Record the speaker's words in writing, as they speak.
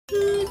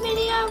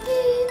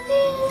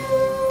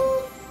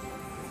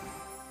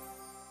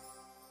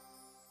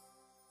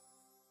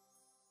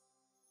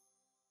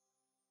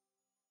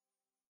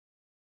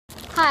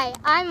Hi,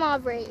 I'm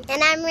Aubrey.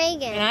 And I'm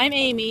Raegan. And I'm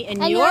Amy,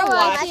 and And you're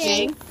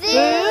watching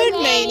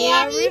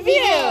FoodMania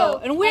Review.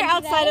 And we're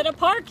outside at a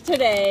park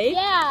today.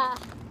 Yeah.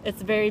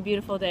 It's a very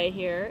beautiful day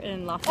here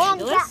in Los And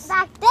Angeles.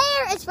 back there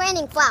it's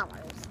raining flowers.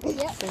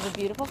 Yep. There's a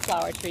beautiful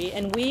flower tree,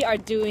 and we are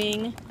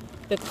doing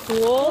the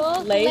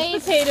cool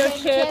Lay's potato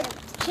chip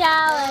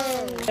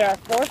challenge. There are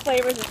 4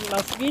 flavors, as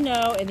most of you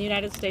know. In the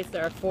United States,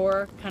 there are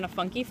 4 kind of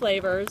funky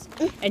flavors,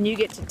 and you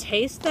get to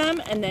taste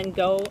them and then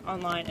go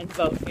online and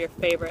vote for your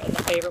favorite, and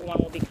the favorite one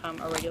will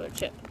become a regular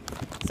chip.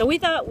 So we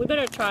thought we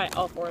better try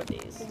all 4 of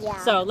these. Yeah.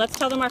 So let's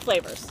tell them our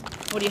flavors.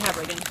 What do you have,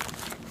 Raegan?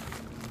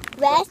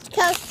 West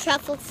Coast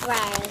truffle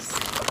fries.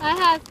 I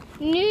have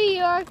New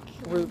York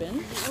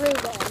Reuben.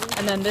 Reuben.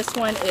 And then this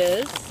one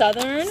is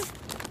Southern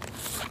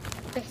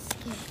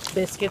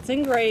Biscuits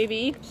and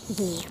Gravy.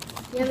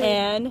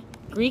 And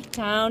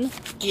Greektown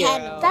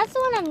Gyro. That's the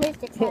one I'm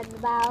least excited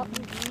about.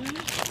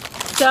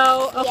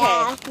 So, okay,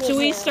 Yeah, should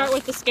we too. start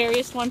with the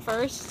scariest one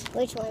first?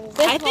 Which one is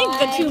I think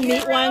the one. 2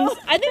 meat ones.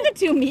 I think the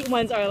 2 meat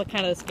ones are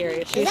kind of the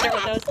scariest. Should we start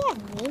with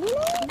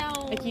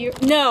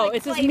those? No,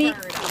 it says meat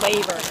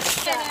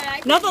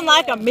flavored. Nothing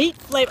like a meat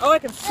flavor. Oh, I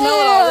can smell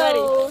it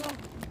already.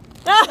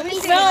 Ah, Let me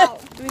smell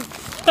it.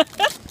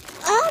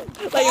 Oh,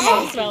 Let your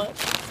mom smell it.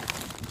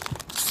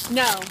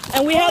 No.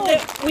 And we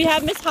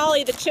have Miss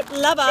Holly, the chip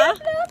lover.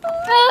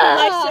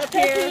 Nice chip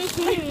here.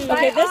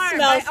 Okay, this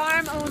smells. My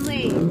arm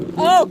only.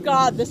 Oh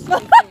God, this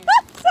smells.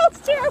 Smells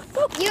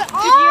terrible. Your The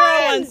Gyro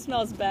arm. one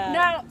smells bad.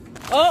 No.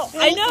 Oh,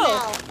 I Sweet know.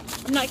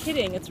 smell. I'm not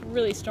kidding. It's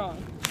really strong.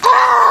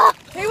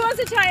 Who wants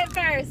to try it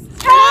first?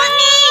 Not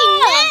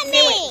me.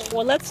 Okay, wait.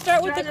 Well, let's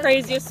start with the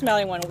craziest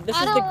smelling one. This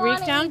I is the don't wanna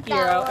Greektown eat that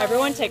Gyro. one.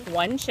 Everyone take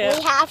 1 chip,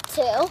 We have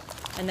to.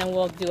 and then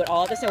we'll do it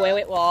all at the same.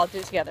 Wait, we'll all do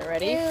it together.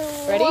 Ready?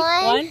 Ready?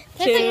 One, 1,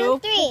 2,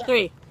 3.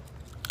 3.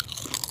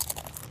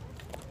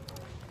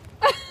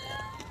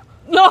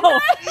 No.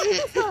 Let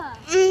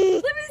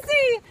me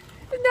see.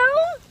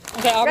 No.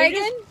 Okay,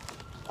 Raegan?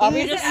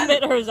 Aubrey just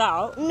spit hers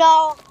out.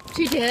 No.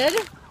 She did.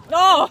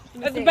 No,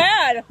 it's see.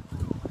 bad.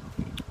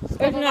 It's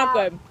it not out.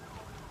 good.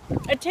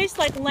 It tastes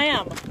like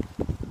lamb.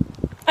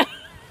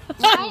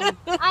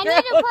 I need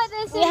to put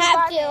this in We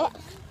have garbage.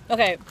 to.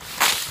 Okay.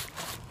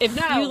 If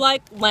No. you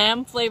like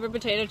lamb flavored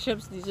potato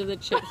chips, these are the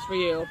chips for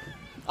you.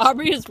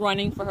 Aubrey is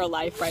running for her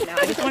life right now.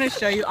 I just want to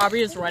show you.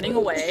 Aubrey is running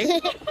away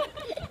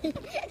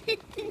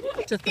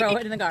to throw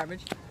it in the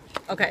garbage.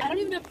 Okay. I don't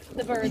even know if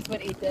the birds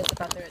would eat this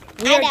if I threw it.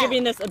 We I are know.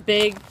 giving this a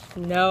big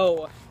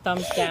no.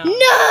 Thumbs down.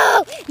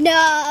 No. No.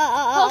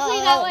 Hopefully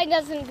that way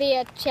doesn't be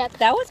a chip.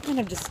 That was kind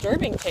of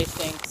disturbing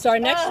tasting. So our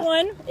next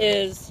one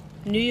is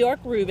New York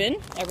Reuben.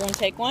 Everyone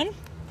take one.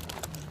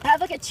 I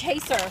have like a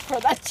chaser for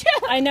that chip.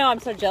 I know, I'm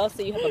so jealous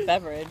that you have a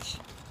beverage.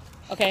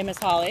 Okay, Miss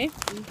Holly.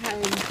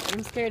 Okay,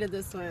 I'm scared of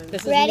this one.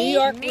 This is Ready? New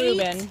York Meat.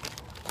 Reuben.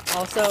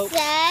 Also,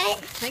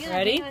 Set. Hang on,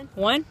 ready? hang on.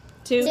 1,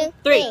 2, 2, 3.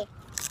 3.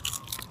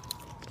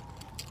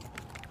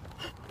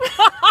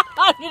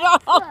 You know,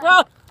 all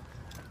gross.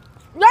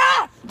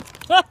 Ah!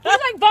 It's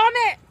like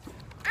vomit.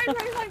 I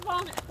really like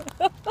vomit.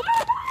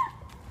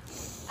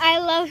 I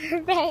love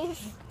her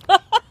face.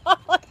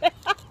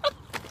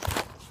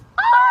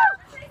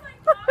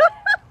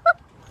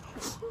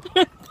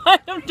 Kind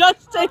of does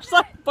taste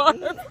like barf.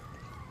 It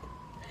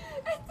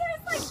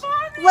tastes like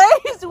vomit.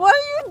 Lays, what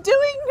are you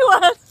doing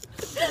to us?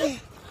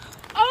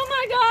 Oh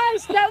my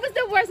gosh, that was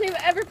the worst thing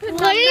I've ever put in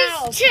my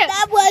mouth. Chip.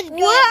 That was good.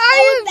 What are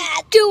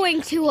you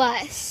doing to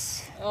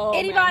us? Oh,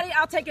 Anybody,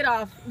 I'll take it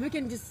off. We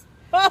can just.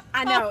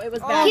 I know it was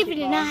bad. Keeping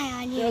people. an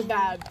eye on It you. was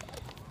bad.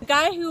 The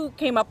guy who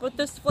came up with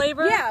this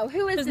flavor, Yeah,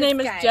 who is his this name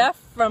guy? is Jeff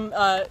from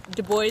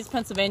Du Bois,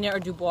 Pennsylvania, or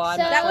Dubois. I'm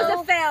not That sure.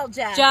 was a fail,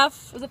 Jeff.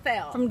 Jeff It was a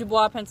fail. from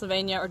Dubois,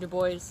 Pennsylvania, or Du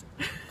Bois.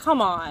 Come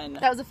on.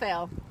 That was a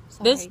fail.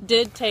 This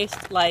did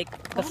taste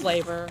like the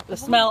flavor, the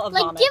smell of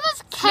Like, vomit. give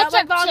us Smelled ketchup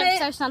like vomit,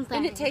 chips or something.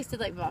 And it tasted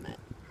like vomit.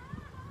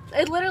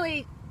 It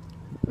literally,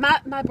 my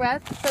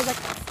breath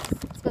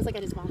smells like I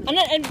just vomited.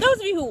 And those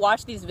of you who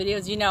watch these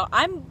videos, you know,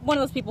 I'm one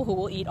of those people who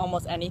will eat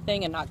almost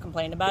anything and not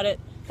complain about it.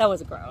 That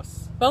was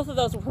gross. Both of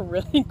those were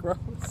really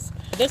gross.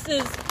 This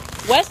is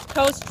West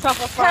Coast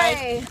truffle fries.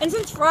 Hey. And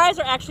since fries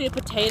are actually a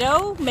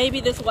potato, maybe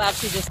this will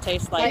actually just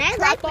taste like And I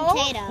like truffle?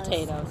 potatoes.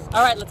 potatoes.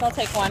 All right, let's all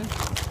take one.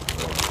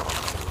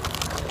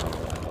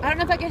 I don't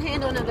know if I can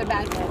handle another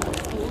bag then.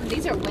 Ooh,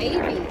 these are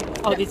wavy.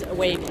 Oh, these are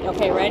wavy.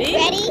 Okay, ready?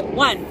 Ready?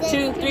 1,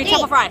 2, 3,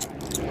 truffle fry.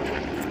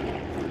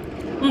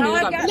 Mm, Oh,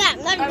 I got- Yeah,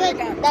 that's Oh, good.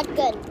 okay. That's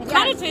good. It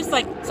kind of tastes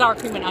like sour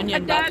cream and It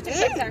onion. does But,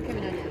 taste like sour cream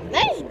and onion.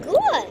 That is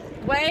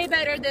good. Way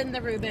better than the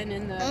Reuben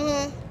and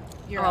the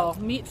Gyro. oh,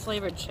 meat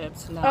flavored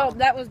chips. No. Oh,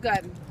 that was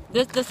good.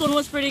 This one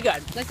was pretty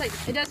good. That's like,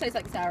 it does taste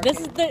like sour This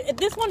cream. is if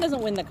this one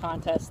doesn't win the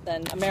contest,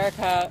 then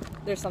America,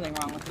 there's something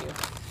wrong with you.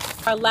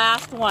 Our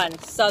last one,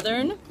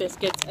 Southern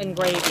Biscuits and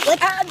Gravy. This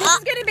is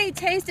going to be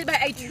tasted by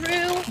a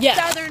true Yes.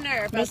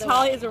 Southerner. by Miss the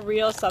Holly way. is a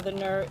real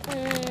Southerner.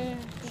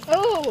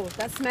 Oh,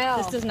 that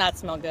smells. This does not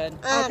smell good.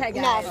 Okay,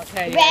 guys. No.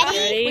 Okay, you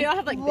Ready? We all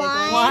have like big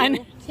ones. 1,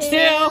 2,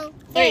 3.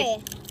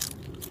 3.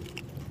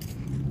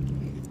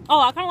 Oh,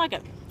 I kind of like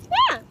it.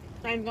 Yeah.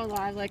 I'm going to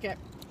lie, I like it.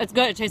 It's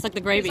good. It tastes like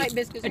the gravy. Tastes like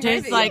biscuits it and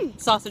tastes gravy. like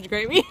sausage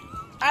gravy.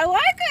 I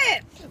like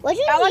it. What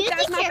do I like you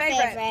that's think my your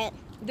favorite.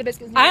 The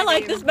biscuits. And I gravy.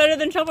 like this better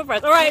than truffle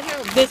fries. All right,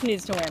 this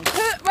needs to win.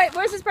 Wait,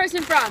 where's this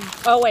person from?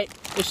 Oh wait,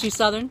 is she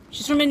Southern?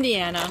 She's from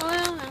Indiana.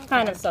 Oh, okay.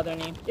 Kind of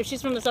Southerny. If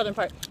she's from the southern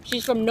part,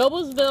 she's from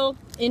Noblesville,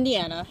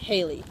 Indiana.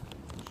 Haley.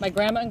 My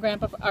grandma and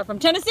grandpa are from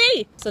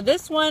Tennessee. So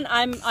this one,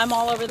 I'm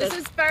all over this. This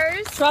is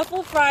first.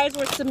 Truffle fries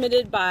were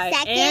submitted by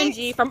Second.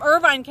 Angie from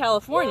Irvine,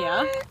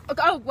 California. What?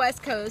 Oh,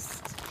 West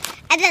Coast.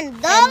 And then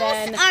those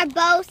then- are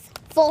both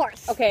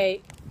fourth.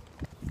 Okay,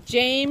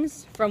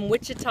 James from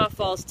Wichita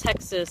Falls,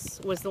 Texas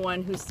was the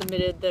one who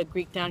submitted the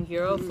Greek down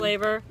gyro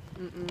flavor.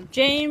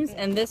 James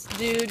and this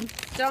dude,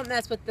 Don't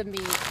mess with the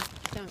meat.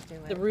 Don't do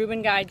the it.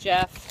 Reuben guy,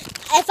 Jeff.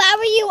 If I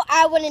were you,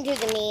 I wouldn't do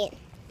the meat.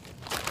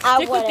 I Stick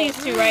with wouldn't.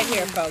 these two right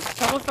here, folks.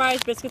 Truffle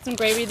fries, biscuits, and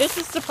gravy. This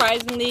is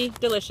surprisingly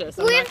delicious.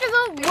 We have to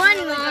vote one,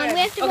 really Mom. good. We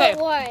have to Okay,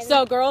 vote one.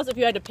 so girls, if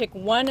you had to pick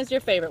one as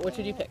your favorite, which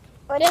would you pick?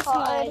 this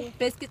one.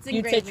 Biscuits and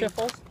You'd say gravy.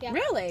 truffles? Yeah.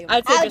 Really?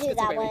 I'd say I'll do biscuits and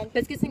that gravy. one.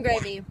 Biscuits and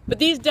gravy. But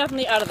these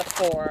definitely out of the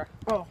four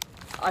Oh.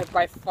 are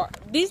by far.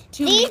 These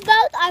two. These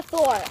both are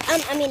four.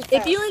 I mean,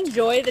 If you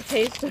enjoy the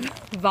taste of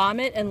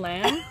vomit and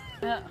lamb,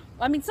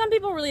 I mean, some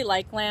people really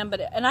like lamb, but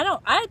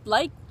I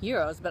like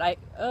gyros, but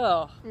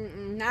Not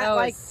That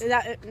like was-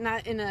 that.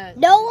 Not in a.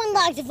 no one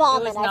likes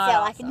vomit. It was I not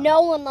feel like awesome.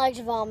 no one likes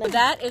vomit.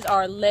 that is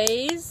our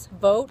Lay's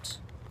vote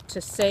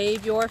to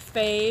save your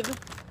fave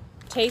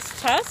taste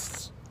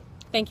test.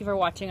 Thank you for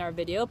watching our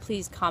video.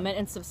 Please comment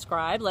and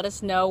subscribe. Let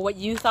us know what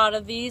you thought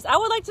of these. I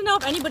would like to know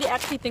if anybody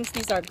actually thinks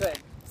these are good.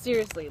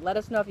 Seriously, let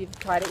us know if you've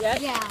tried it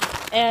yet. Yeah.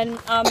 And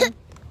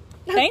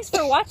thanks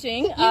for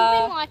watching. You've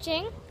been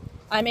watching,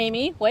 I'm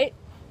Amy. Wait.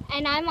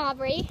 and I'm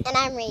Aubrey. And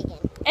I'm Raegan.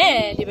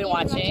 And you've been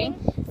watching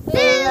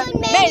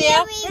FoodMania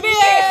Mania Review.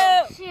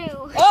 Review.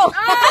 Two. Oh,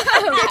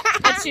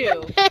 a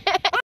chew.